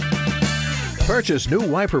Purchase new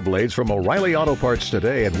wiper blades from O'Reilly Auto Parts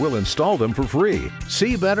today and we'll install them for free.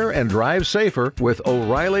 See better and drive safer with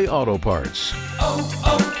O'Reilly Auto Parts.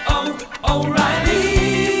 O'Reilly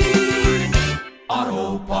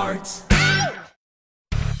Auto Parts.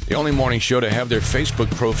 The only morning show to have their Facebook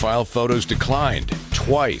profile photos declined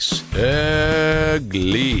twice.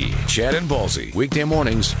 Ugly. Chad and Ballsy, weekday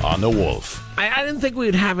mornings on The Wolf. I didn't think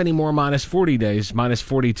we'd have any more minus 40 days, minus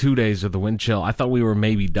 42 days of the wind chill. I thought we were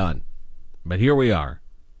maybe done. But here we are.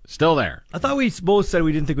 Still there. I thought we both said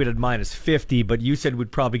we didn't think we'd have minus 50, but you said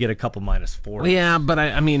we'd probably get a couple minus 40. Well, yeah, but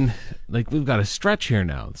I mean, like, we've got a stretch here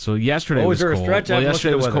now. So yesterday was cold. Is there a stretch? Well,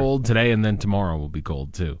 yesterday was cold. Today and then tomorrow will be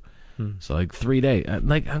cold, too. So, like, 3 days.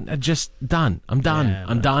 I'm just done. I'm done. Yeah,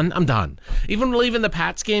 I'm done. Even leaving the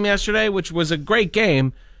Pats game yesterday, which was a great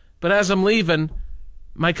game, but as I'm leaving,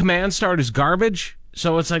 my command start is garbage.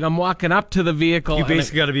 So it's like I'm walking up to the vehicle. You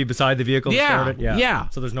basically got to be beside the vehicle to start it? Yeah.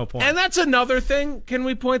 So there's no point. And that's another thing. Can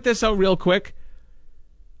we point this out real quick?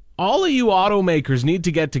 All of you automakers need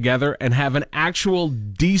to get together and have an actual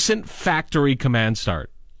decent factory command start.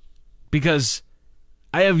 Because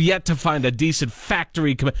I have yet to find a decent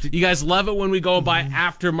factory command. You guys love it when we go buy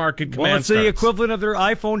aftermarket command Well, it's starts. the equivalent of their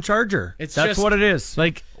iPhone charger. That's just what it is.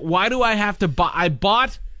 Like, why do I have to buy? I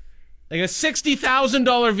bought like a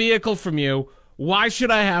 $60,000 vehicle from you. Why should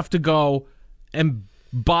I have to go and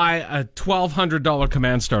buy a $1,200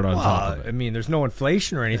 command start on top of it? I mean, there's no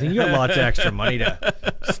inflation or anything. You got lots of extra money to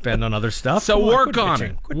spend on other stuff. So work on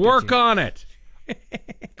it. Work on it.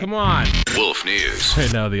 Come on. Wolf News.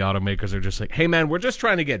 Right now, the automakers are just like, hey, man, we're just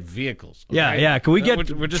trying to get vehicles. Okay? Yeah. Can we get?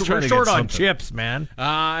 We're just we're trying to short get on something. chips, man.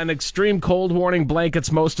 An extreme cold warning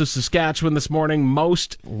blankets most of Saskatchewan this morning.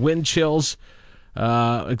 Most wind chills.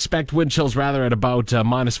 Expect wind chills rather at about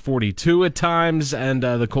minus 42 at times, and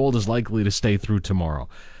the cold is likely to stay through tomorrow.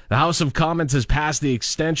 The House of Commons has passed the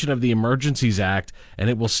extension of the Emergencies Act, and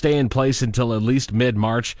it will stay in place until at least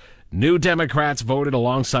mid-March. New Democrats voted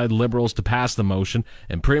alongside Liberals to pass the motion,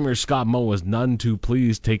 and Premier Scott Moe was none too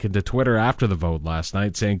pleased, taking to Twitter after the vote last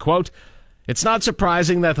night, saying, quote, "It's not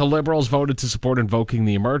surprising that the Liberals voted to support invoking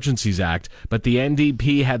the Emergencies Act, but the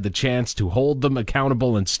NDP had the chance to hold them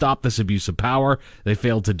accountable and stop this abuse of power. They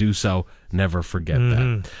failed to do so. Never forget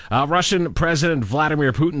that." Russian President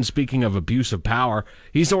Vladimir Putin, speaking of abuse of power,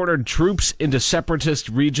 he's ordered troops into separatist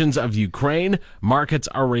regions of Ukraine. Markets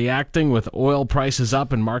are reacting with oil prices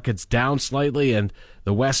up and markets down slightly, and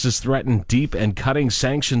the West has threatened deep and cutting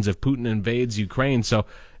sanctions if Putin invades Ukraine. So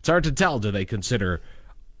it's hard to tell. Do they consider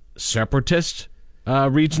separatist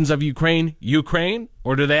regions of Ukraine,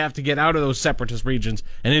 or do they have to get out of those separatist regions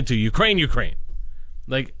and into Ukraine?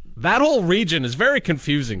 Like, that whole region is very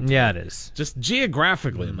confusing. Yeah, it is. Just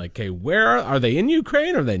geographically, like, okay, where are they in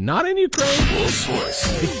Ukraine? Are they not in Ukraine?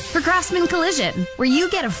 For Craftsman Collision, where you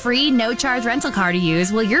get a free no-charge rental car to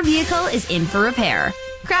use while your vehicle is in for repair.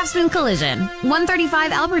 Craftsman Collision,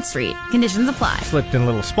 135 Albert Street. Conditions apply. Slipped in a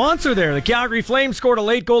little sponsor there. The Calgary Flames scored a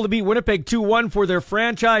late goal to beat Winnipeg 2-1 for their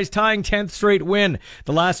franchise-tying 10th straight win.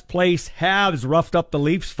 The last place Habs roughed up the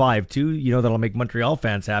Leafs 5-2. You know that'll make Montreal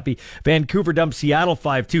fans happy. Vancouver dumped Seattle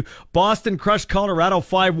 5-2. Boston crushed Colorado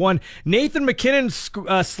 5-1. Nathan McKinnon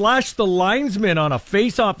slashed the linesman on a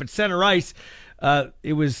face-off at center ice.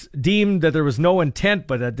 It was deemed that there was no intent,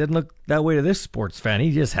 but that didn't look that way to this sports fan.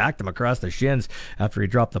 He just hacked him across the shins after he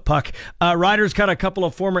dropped the puck. Riders cut a couple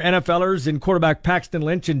of former NFLers in quarterback Paxton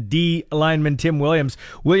Lynch and D lineman Tim Williams.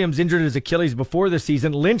 Williams injured his Achilles before the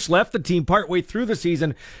season. Lynch left the team partway through the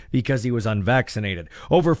season because he was unvaccinated.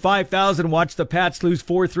 Over 5,000 watched the Pats lose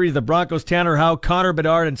 4-3 to the Broncos. Tanner Howe, Connor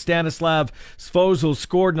Bedard, and Stanislav Svozil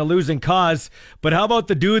scored in a losing cause. But how about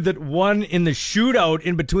the dude that won in the shootout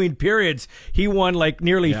in between periods? He won like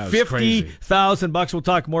nearly $50,000. We'll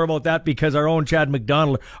talk more about that because our own Chad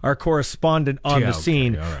McDonald, our correspondent on the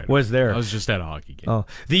scene, was there. I was just at a hockey game. Oh,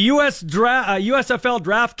 the USFL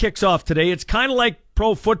draft kicks off today. It's kind of like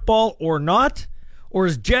pro football or not, or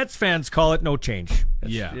as Jets fans call it, no change.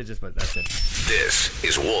 That's it. This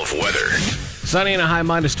is Wolf Weather. Sunny and a high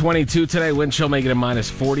minus 22 today. Wind chill making it minus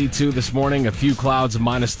 42 this morning. A few clouds,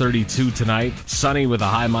 minus 32 tonight. Sunny with a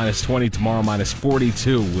high minus 20 tomorrow, minus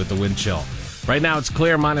 42 with the wind chill. Right now it's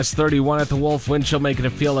clear, minus 31 at the Wolf. Wind chill making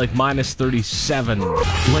it feel like minus 37.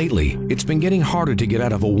 Lately, it's been getting harder to get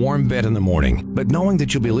out of a warm bed in the morning, but knowing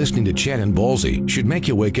that you'll be listening to Chad and Ballsy should make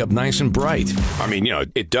you wake up nice and bright. I mean,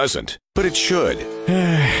 it doesn't, but it should.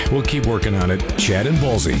 We'll keep working on it. Chad and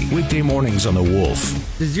Ballsy, weekday mornings on the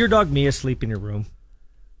Wolf. Does your dog Mia sleep in your room?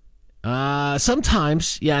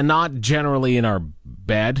 Sometimes, yeah, not generally in our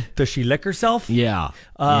bed. Does she lick herself? Yeah,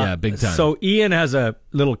 yeah, big time. So Ian has a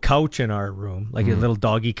little couch in our room, like a little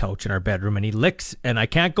doggy couch in our bedroom, and he licks, and I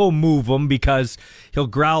can't go move him because he'll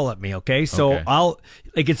growl at me, okay? So Okay.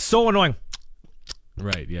 it's so annoying.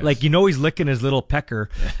 Right, yes. Like, he's licking his little pecker,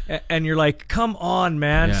 and you're like, come on,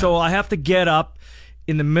 man. Yeah. So I have to get up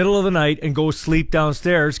in the middle of the night and go sleep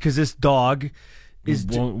downstairs because this dog is...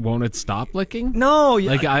 Won't it stop licking? No.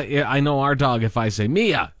 Like, I know our dog, if I say,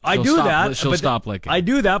 Mia, I she'll do stop, that. she'll but stop licking. I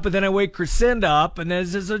do that, but then I wake Crescinda up, and then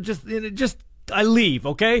I leave,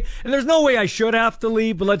 okay? And there's no way I should have to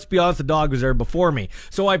leave, but let's be honest, the dog was there before me.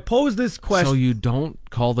 So I pose this question. So you don't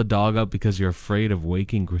call the dog up because you're afraid of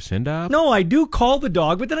waking Crescinda up? No, I do call the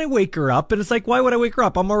dog, but then I wake her up, and it's like, why would I wake her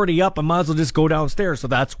up? I'm already up. I might as well just go downstairs. So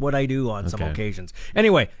that's what I do on some Okay. occasions.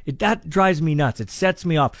 Anyway, that drives me nuts. It sets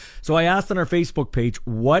me off. So I asked on our Facebook page,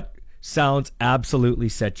 what sounds absolutely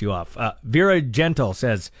set you off? Vera Gentile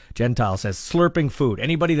says slurping food.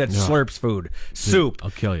 Anybody that slurps food. Soup. I'll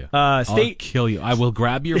kill you. I'll I'll kill you. I will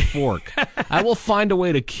grab your fork. I will find a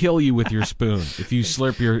way to kill you with your spoon if you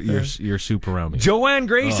slurp your soup around me. Joanne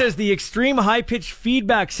Gray says the extreme high-pitched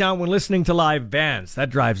feedback sound when listening to live bands. That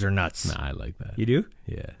drives her nuts. Nah, I like that. You do?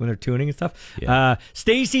 Yeah. When they're tuning and stuff? Yeah.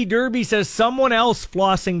 Stacy Derby says someone else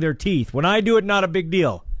flossing their teeth. When I do it, not a big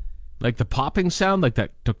deal. Like the popping sound, like that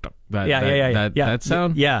tuk tuk. Yeah. That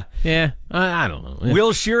sound. Yeah. Yeah. I don't know.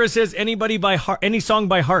 Will Shearer says any song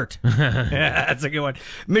by heart. Yeah, that's a good one.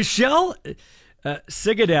 Michelle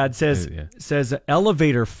Sigadad says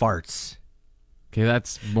elevator farts. Okay,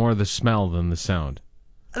 that's more the smell than the sound.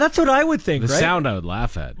 That's what I would think. The right? sound I would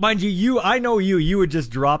laugh at. Mind you, I know you would just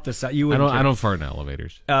drop the sound. I don't fart in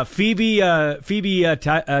elevators. Phoebe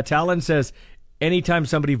Talon says anytime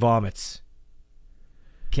somebody vomits.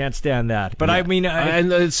 Can't stand that. But I mean, and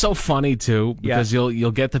it's so funny too because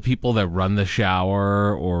you'll get the people that run the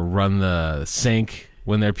shower or run the sink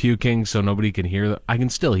when they're puking, so nobody can hear them. I can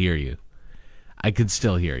still hear you. I could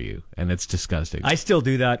still hear you, and it's disgusting. I still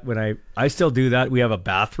do that when I still do that. We have a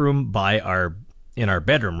bathroom in our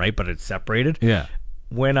bedroom, right? But it's separated. Yeah.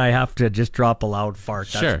 When I have to just drop a loud fart,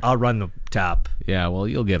 Sure. I'll run the tap. Yeah, well,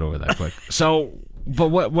 you'll get over that quick. So, but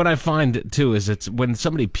what I find too is it's when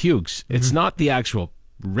somebody pukes, it's not the actual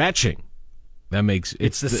retching that makes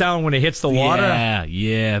It's the sound when it hits the water.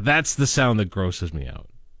 Yeah, that's the sound that grosses me out.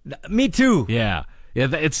 Me too. Yeah,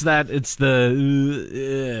 it's the.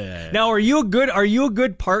 Now, are you a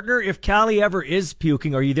good partner? If Callie ever is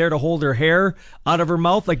puking, are you there to hold her hair out of her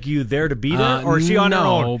mouth? Like, you there to beat her, or is she on her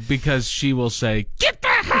own? No, because she will say, "Get the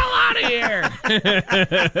hell out of here."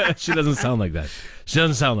 She doesn't sound like that.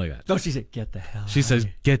 No, she said, "Get the hell." She says,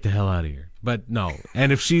 "Get the hell out of here." But no,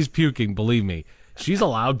 and if she's puking, believe me, she's a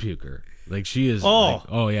loud puker. Like, she is.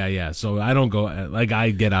 Oh. Yeah. So I don't go. Like,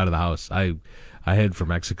 I get out of the house. I head for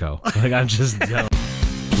Mexico. Like, I'm just.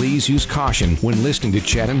 Please use caution when listening to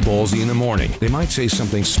Chad and Ballsy in the morning. They might say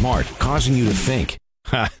something smart, causing you to think.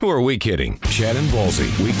 Ha, who are we kidding? Chad and Ballsy,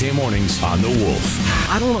 weekday mornings on The Wolf.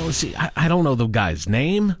 I don't know. See, I don't know the guy's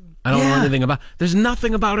name. I don't know anything about. There's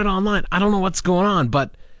nothing about it online. I don't know what's going on.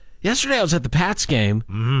 But yesterday I was at the Pats game,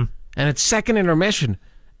 and it's second intermission,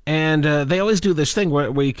 and they always do this thing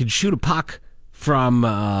where you can shoot a puck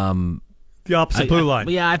from The opposite blue line.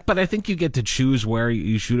 Yeah, but I think you get to choose where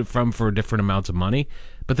you shoot it from for different amounts of money.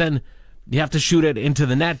 But then you have to shoot it into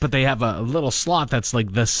the net, but they have a little slot that's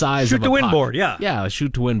like the size of a puck. Shoot to win board, yeah. Yeah, a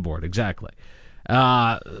shoot to win board, exactly.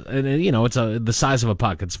 And you know, it's the size of a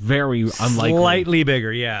puck. It's very unlikely. Slightly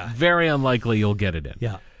bigger, yeah. Very unlikely you'll get it in.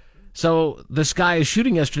 Yeah. So this guy is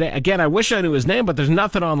shooting yesterday. Again, I wish I knew his name, but there's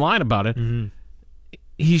nothing online about it. Mm-hmm.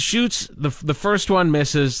 He shoots, the first one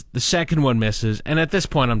misses, the second one misses, and at this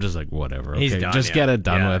point I'm just like, whatever. Okay, He's done, just yeah. get it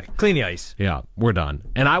done Yeah. with. Clean the ice. Yeah, we're done.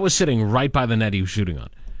 And I was sitting right by the net he was shooting on.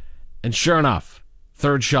 And sure enough,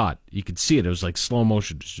 third shot, you could see it. It was like slow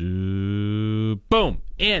motion. Boom,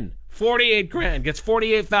 in. 48 grand, gets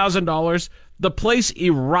 $48,000. The place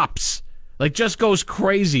erupts, like just goes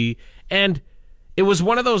crazy. And it was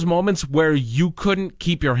one of those moments where you couldn't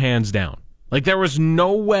keep your hands down. Like, there was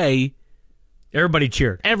no way. Everybody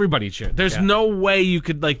cheered. Everybody cheered. There's no way you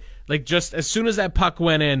could, like just as soon as that puck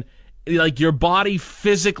went in, like, your body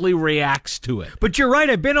physically reacts to it. But you're right.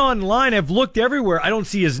 I've been online. I've looked everywhere. I don't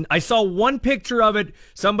see his. I saw one picture of it.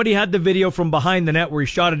 Somebody had the video from behind the net where he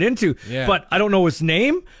shot it into. Yeah. But I don't know his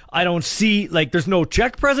name. I don't see, like, there's no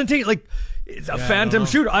check presentation. Like, it's a phantom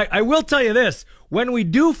shooter. I will tell you this. When we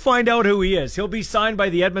do find out who he is, he'll be signed by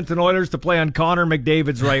the Edmonton Oilers to play on Connor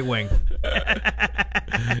McDavid's right wing.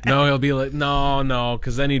 No, he'll be like, no,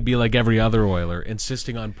 because then he'd be like every other Oiler,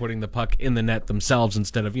 insisting on putting the puck in the net themselves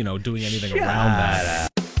instead of, doing anything around that.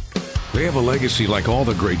 They have a legacy like all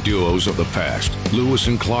the great duos of the past. Lewis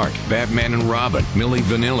and Clark, Batman and Robin, Milli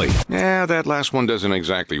Vanilli. Yeah, that last one doesn't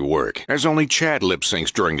exactly work, as only Chad lip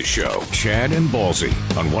syncs during the show. Chad and Ballsy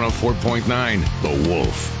on 104.9 The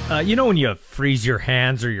Wolf. You know when you freeze your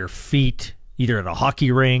hands or your feet, either at a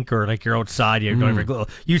hockey rink or like you're outside, you don't have your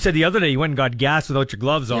gloves. You said the other day you went and got gas without your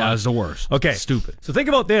gloves on. Yeah, it was the worst. Okay. Stupid. So think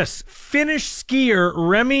about this. Finnish skier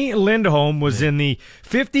Remi Lindholm was in the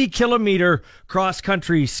 50-kilometer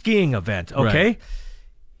cross-country skiing event, okay? Right.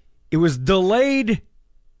 It was delayed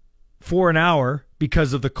for an hour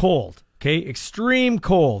because of the cold, okay? Extreme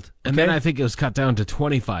cold. And then I think it was cut down to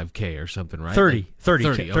 25K or something, right? 30.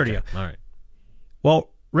 Okay. Yeah. All right. Well,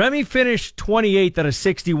 Remy finished 28th out of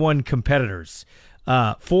 61 competitors,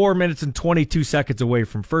 4 minutes and 22 seconds away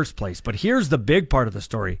from first place. But here's the big part of the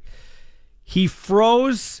story. He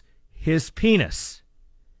froze his penis.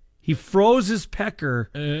 He froze his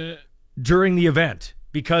pecker during the event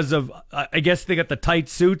because of, I guess they got the tight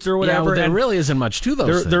suits or whatever. Yeah, well, there and really isn't much to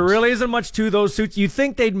those things. there really isn't much to those suits. You'd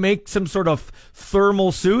think they'd make some sort of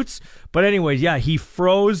thermal suits. But anyways, yeah, he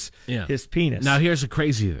froze his penis. Now, here's the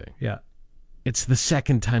crazy thing. Yeah. It's the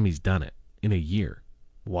second time he's done it in a year.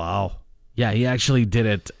 Wow. Yeah, he actually did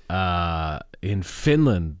it in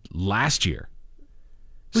Finland last year.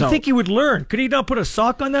 You think he would learn? Could he not put a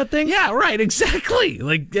sock on that thing? Yeah, right, exactly.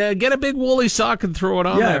 Like, get a big woolly sock and throw it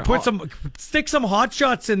on there. Stick some hot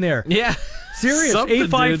shots in there. Yeah. Serious. Something,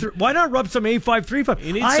 A5. Why not rub some A535?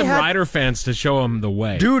 You need some rider fans to show him the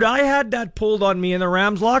way. Dude, I had that pulled on me in the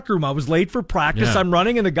Rams locker room. I was late for practice. Yeah. I'm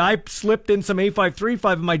running, and the guy slipped in some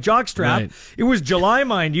A535 in my jock strap. Right. It was July,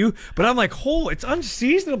 mind you, but I'm like, it's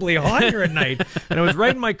unseasonably hot here at night. And it was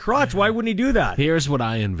right in my crotch. Why wouldn't he do that? Here's what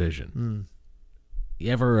I envision.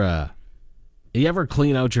 You ever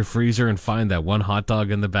clean out your freezer and find that one hot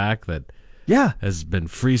dog in the back that has been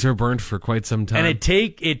freezer burnt for quite some time? And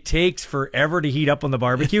it takes forever to heat up on the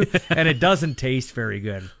barbecue, and it doesn't taste very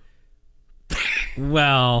good.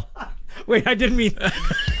 Well, wait, I didn't mean...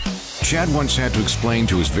 Chad once had to explain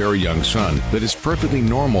to his very young son that it's perfectly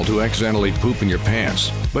normal to accidentally poop in your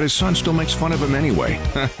pants, but his son still makes fun of him anyway.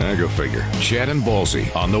 Go figure. Chad and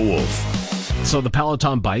Ballsy on The Wolf. So the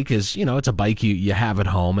Peloton bike is, it's a bike you have at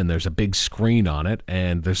home, and there's a big screen on it,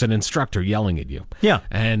 and there's an instructor yelling at you. Yeah.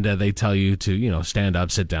 And they tell you to, stand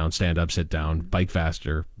up, sit down, bike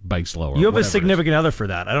faster, bike slower. You have a significant other for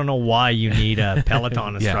that. I don't know why you need a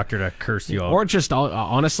Peloton instructor to curse you out. Or just,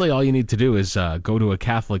 honestly, all you need to do is go to a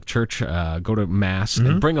Catholic church, go to Mass,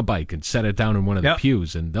 and bring a bike and set it down in one of the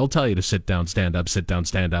pews, and they'll tell you to sit down, stand up,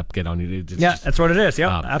 get on your... That's what it is.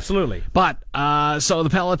 Yeah, absolutely. But, so the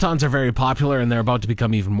Pelotons are very popular, and they're about to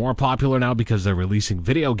become even more popular now because they're releasing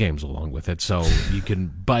video games along with it. So you can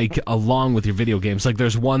bike along with your video games. Like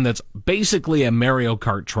there's one that's basically a Mario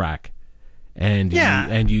Kart track, and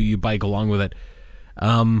you bike along with it.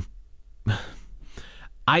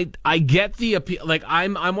 I get the appeal. Like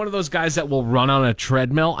I'm one of those guys that will run on a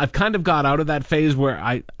treadmill. I've kind of got out of that phase where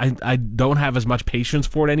I don't have as much patience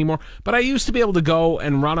for it anymore. But I used to be able to go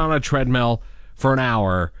and run on a treadmill for an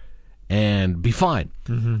hour and be fine.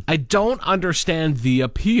 Mm-hmm. I don't understand the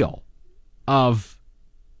appeal of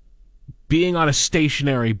being on a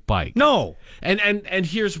stationary bike. No. And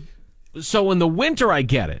here's... So in the winter, I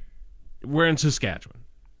get it. We're in Saskatchewan.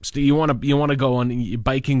 You want to go on...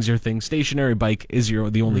 Biking's your thing. Stationary bike is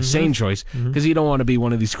the only sane choice because you don't want to be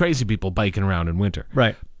one of these crazy people biking around in winter.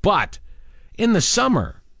 Right. But in the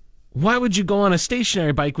summer... Why would you go on a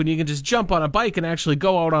stationary bike when you can just jump on a bike and actually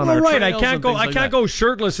go out on our trails? I can't go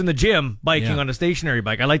shirtless in the gym biking on a stationary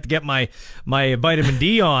bike. I like to get my vitamin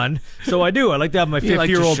D on, so I do. I like to have my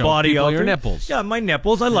 50-year-old body out. Your nipples. Yeah, my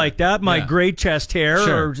nipples. I like that. My great chest hair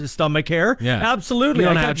or stomach hair. Yeah, absolutely. You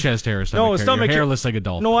don't have chest hair or stomach hair. Stomach Your hair looks like a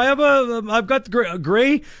dolphin. No, I've got the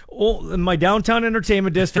gray in my downtown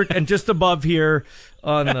entertainment district, and just above here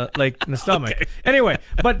on the in the stomach. Okay. Anyway,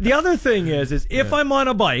 but the other thing is if I'm on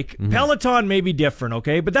a bike, Peloton may be different,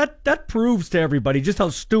 okay? But that proves to everybody just how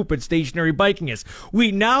stupid stationary biking is.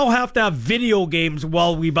 We now have to have video games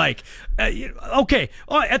while we bike. Okay,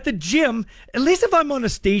 at the gym, at least if I'm on a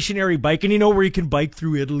stationary bike, and where you can bike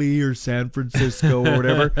through Italy or San Francisco or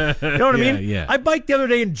whatever, you know what I mean? Yeah. I biked the other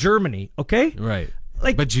day in Germany, okay? Right.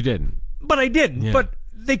 But you didn't. But I didn't. Yeah. But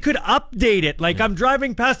they could update it. I'm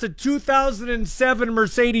driving past a 2007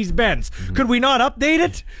 Mercedes-Benz. Could we not update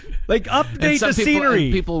it? Update the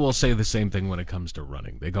scenery. People will say the same thing when it comes to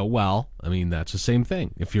running. They go, well, I mean, that's the same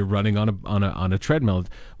thing. If you're running on a treadmill,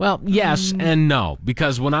 well, yes and no.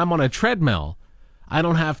 Because when I'm on a treadmill, I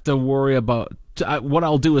don't have to worry about... what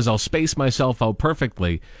I'll do is I'll space myself out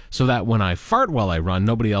perfectly so that when I fart while I run,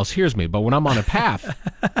 nobody else hears me. But when I'm on a path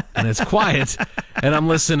and it's quiet and I'm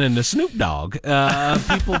listening to Snoop Dogg.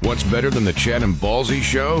 People. What's better than the Chad and Ballsy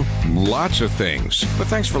show? Lots of things. But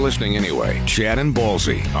thanks for listening anyway. Chad and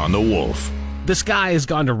Ballsy on The Wolf. This guy has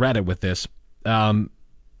gone to Reddit with this.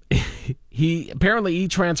 He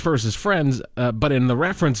transfers his friends, but in the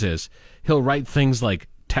references, he'll write things like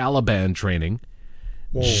Taliban training,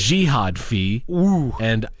 jihad fee,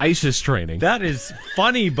 and ISIS training. That is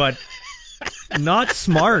funny, but not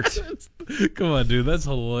smart. Come on, dude, that's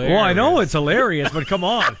hilarious. Well, I know it's hilarious, but come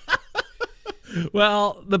on.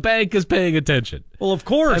 Well, the bank is paying attention. Well, of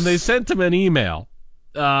course. And they sent him an email.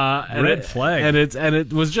 Red flag. And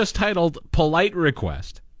it was just titled Polite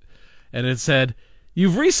Request. And it said,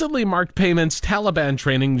 "You've recently marked payments Taliban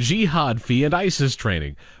training, jihad fee, and ISIS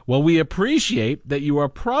training. While we appreciate that you are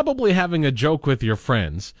probably having a joke with your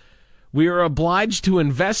friends, we are obliged to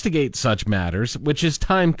investigate such matters, which is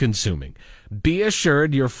time-consuming. Be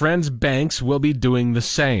assured your friends' banks will be doing the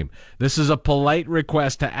same. This is a polite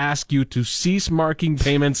request to ask you to cease marking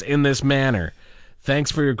payments in this manner.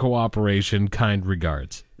 Thanks for your cooperation. Kind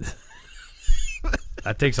regards."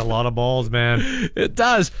 That takes a lot of balls, man. It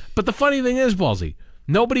does. But the funny thing is, Ballsy,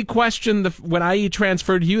 nobody questioned when I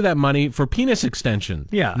transferred you that money for penis extension.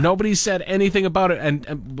 Yeah. Nobody said anything about it,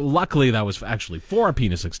 and luckily that was actually for a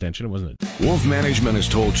penis extension. It wasn't. Wolf Management has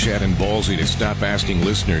told Chad and Ballsy to stop asking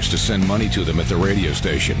listeners to send money to them at the radio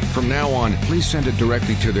station. From now on, please send it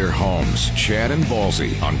directly to their homes. Chad and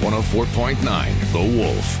Ballsy on 104.9 The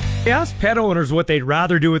Wolf. They asked pet owners what they'd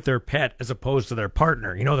rather do with their pet as opposed to their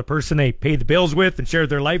partner. You know, the person they paid the bills with and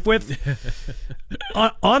shared their life with.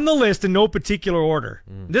 on the list, in no particular order.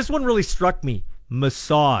 This one really struck me.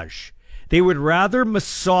 Massage. They would rather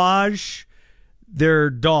massage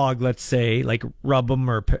their dog, let's say, like rub them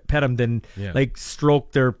or pet them, than like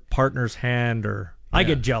stroke their partner's hand or... I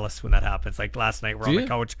get jealous when that happens. Like last night, we're on the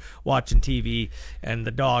couch watching TV, and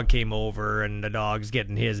the dog came over, and the dog's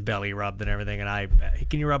getting his belly rubbed and everything. And hey,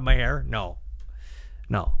 can you rub my hair? No.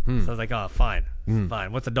 So I was like, oh, fine.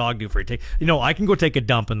 Fine. What's the dog do for you? I can go take a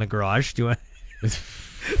dump in the garage. Do you want...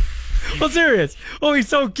 Well, serious. Oh, he's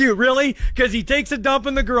so cute. Really? Because he takes a dump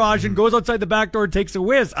in the garage and goes outside the back door and takes a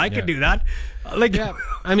whiz. I could do that. Like,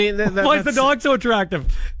 I mean, why is the dog so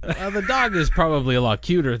attractive? The dog is probably a lot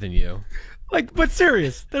cuter than you. Like, but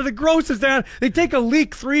serious, they're the grossest. They take a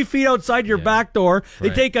leak 3 feet outside your back door. They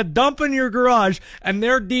take a dump in your garage, and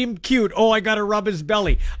they're deemed cute. Oh, I got to rub his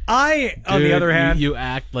belly. On the other hand... You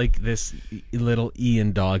act like this little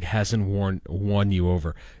Ian dog hasn't won you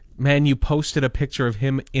over. Man, you posted a picture of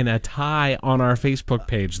him in a tie on our Facebook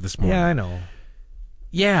page this morning. Yeah, I know.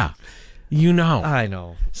 Yeah. You know. I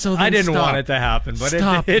know. So I didn't want it to happen, but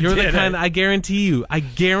stop. It You're did. the kind. I guarantee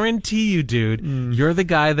you, dude. You're the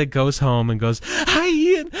guy that goes home and goes, "Hi,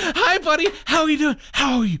 Ian. Hi, buddy. How are you doing?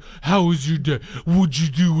 How are you? How was your day? What'd you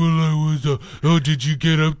do while I was? Did you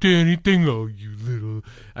get up to anything? Oh, you little."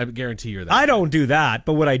 I guarantee you're that. I don't do that,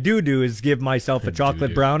 but what I do is give myself a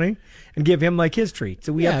chocolate brownie and give him like his treat.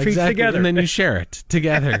 So we have treats together, and then you share it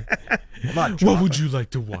together. What would you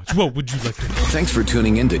like to watch? What would you like to watch? Thanks for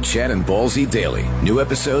tuning in to Chad and Ballsy Daily. New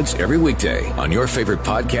episodes every weekday on your favorite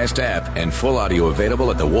podcast app and full audio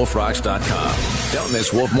available at thewolfrocks.com. Don't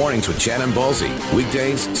miss Wolf Mornings with Chad and Ballsy.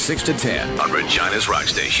 Weekdays 6 to 10 on Regina's Rock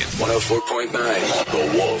Station. 104.9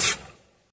 The Wolf.